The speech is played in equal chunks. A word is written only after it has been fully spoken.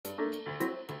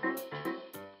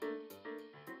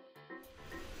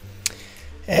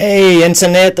Hey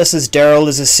Internet, this is Daryl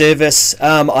as a service.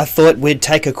 I thought we'd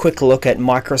take a quick look at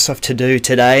Microsoft To Do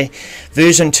today.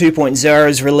 Version 2.0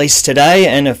 is released today,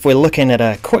 and if we're looking at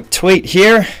a quick tweet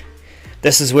here,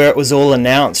 this is where it was all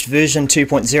announced. Version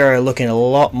 2.0 looking a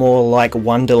lot more like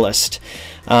Wunderlist.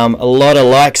 A lot of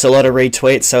likes, a lot of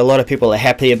retweets, so a lot of people are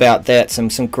happy about that. Some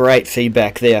great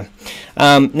feedback there.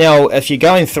 Now, if you're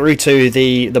going through to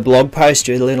the blog post,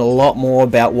 you'll learn a lot more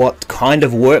about what kind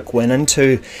of work went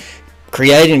into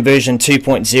creating version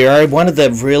 2.0. One of the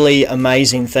really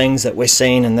amazing things that we're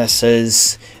seeing in this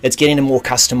is it's getting more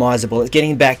customizable. It's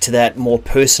getting back to that more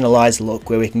personalized look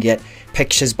where we can get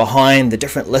pictures behind the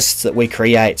different lists that we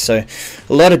create. So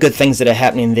a lot of good things that are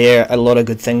happening there, a lot of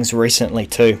good things recently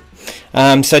too.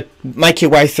 So make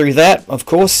your way through that, of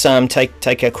course.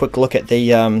 Take a quick look at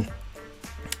the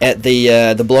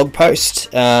blog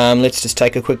post. Let's just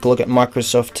take a quick look at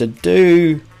Microsoft To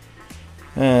Do.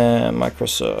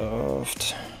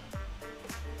 Microsoft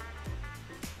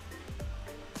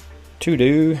To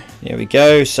Do, there we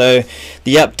go. So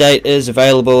the update is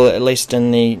available at least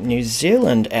in the New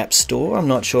Zealand App Store. I'm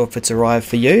not sure if it's arrived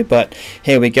for you, but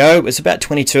here we go. It was about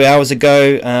 22 hours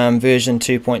ago, version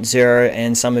 2.0,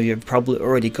 and some of you have probably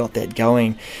already got that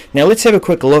going. Now let's have a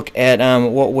quick look at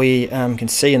what we can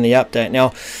see in the update.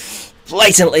 Now,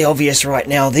 blatantly obvious right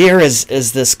now there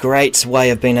is this great way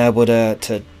of being able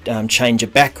to change a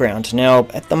background. Now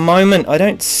at the moment I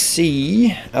don't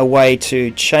see a way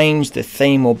to change the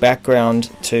theme or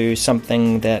background to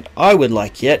something that I would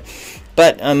like yet,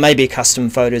 but maybe custom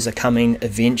photos are coming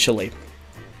eventually.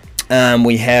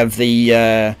 We have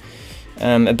the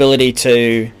ability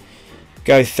to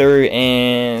go through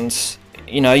and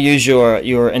use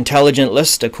your intelligent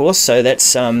list, of course, so that's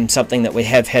something that we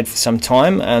have had for some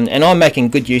time, and I'm making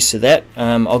good use of that.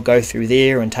 I'll go through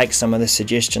there and take some of the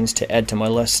suggestions to add to my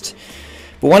list.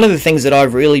 But one of the things that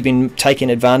I've really been taking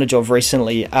advantage of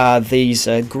recently are these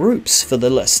groups for the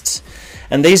lists.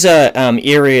 And these are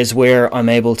areas where I'm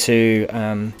able to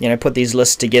put these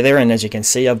lists together, and as you can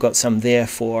see I've got some there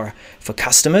for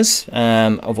customers.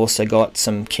 I've also got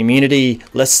some community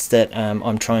lists that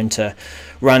I'm trying to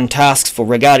run tasks for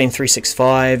regarding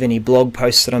 365, any blog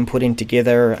posts that I'm putting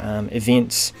together,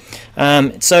 events.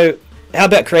 So how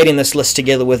about creating this list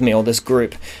together with me, or this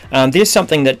group? There's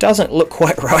something that doesn't look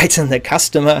quite right in the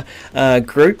customer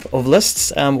group of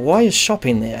lists. Why is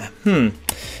shopping there?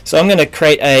 So I'm going to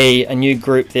create a new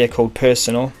group there called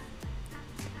personal.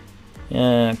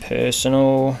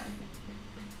 Personal.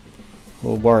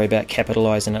 We'll worry about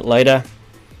capitalizing it later.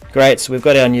 Great, so we've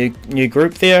got our new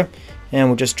group there, and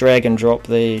we'll just drag and drop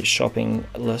the shopping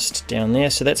list down there.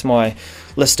 So that's my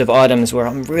list of items where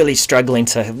I'm really struggling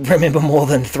to remember more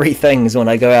than 3 things when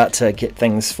I go out to get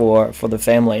things for the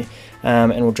family,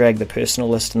 and we'll drag the personal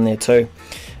list in there too.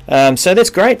 So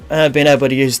that's great, being able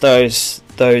to use those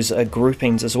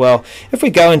groupings as well. If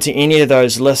we go into any of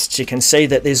those lists, you can see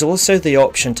that there's also the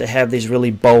option to have these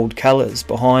really bold colors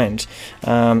behind.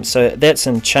 So that's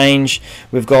in change.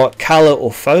 We've got color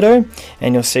or photo,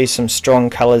 and you'll see some strong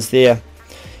colors there.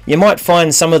 You might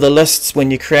find some of the lists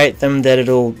when you create them that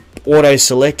it'll auto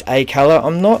select a color.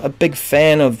 I'm not a big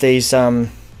fan of these sort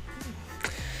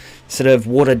of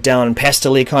watered down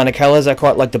pastel-y kind of colors. I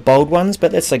quite like the bold ones,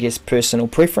 but that's, I guess, personal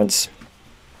preference.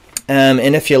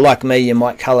 And if you're like me, you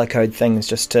might color code things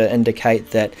just to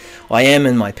indicate that I am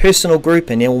in my personal group,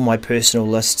 and all my personal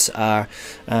lists are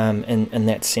in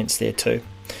that sense there too.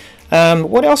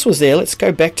 What else was there? Let's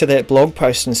go back to that blog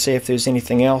post and see if there's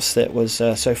anything else that was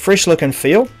so fresh look and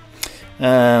feel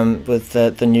with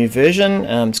the new version.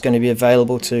 It's going to be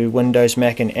available to Windows,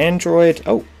 Mac and Android.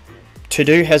 Oh, To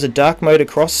Do has a dark mode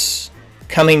across,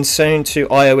 coming soon to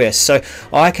iOS. So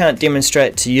I can't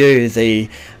demonstrate to you the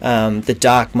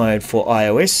dark mode for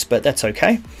iOS, but that's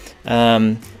okay.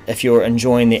 If you're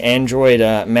enjoying the Android,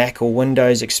 Mac or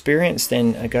Windows experience,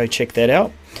 then go check that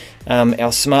out.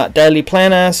 Our Smart Daily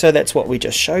Planner, so that's what we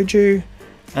just showed you.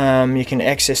 You can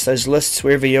access those lists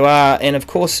wherever you are, and of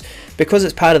course, because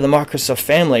it's part of the Microsoft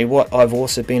family, what I've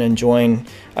also been enjoying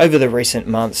over the recent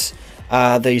months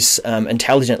are these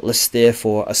intelligent lists there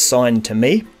for assigned to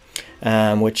me,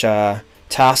 which are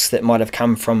tasks that might have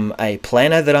come from a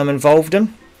planner that I'm involved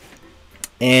in,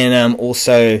 and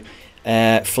also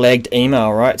flagged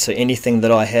email, right? So anything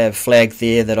that I have flagged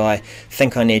there that I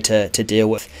think I need to deal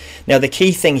with. Now the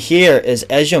key thing here is,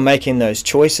 as you're making those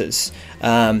choices,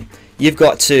 you've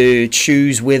got to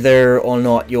choose whether or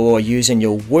not you're using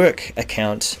your work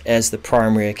account as the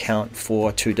primary account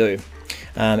for To Do.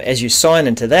 As you sign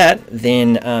into that,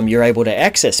 then you're able to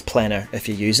access Planner if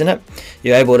you're using it.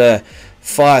 You're able to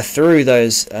fire through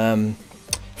those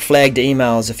flagged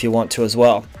emails if you want to as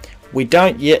well. We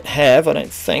don't yet have, I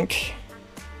don't think,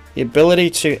 the ability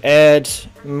to add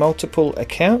multiple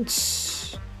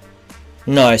accounts.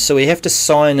 No, so we have to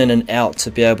sign in and out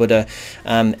to be able to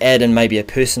add in maybe a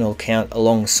personal account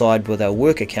alongside with our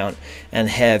work account and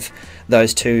have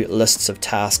those two lists of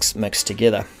tasks mixed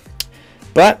together.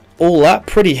 But all up,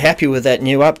 pretty happy with that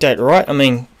new update, right? I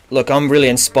mean, look, I'm really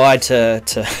inspired to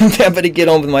be able to get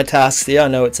on with my tasks there. I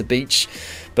know it's a beach,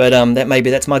 but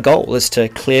that's my goal, is to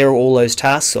clear all those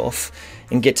tasks off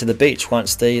and get to the beach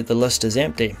once the list is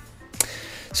empty.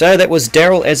 So that was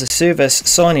Daryl as a Service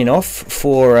signing off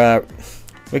for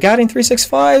regarding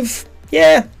 365.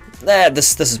 Yeah,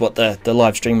 this is what the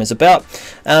live stream is about.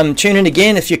 Tune in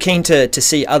again if you're keen to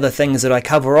see other things that I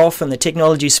cover off in the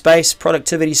technology space,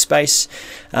 productivity space.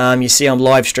 You see I'm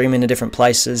live streaming to different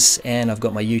places, and I've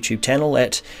got my YouTube channel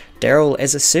at Daryl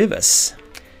as a Service.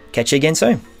 Catch you again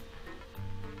soon.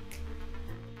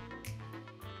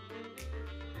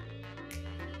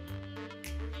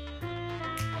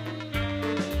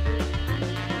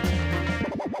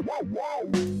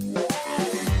 Wow.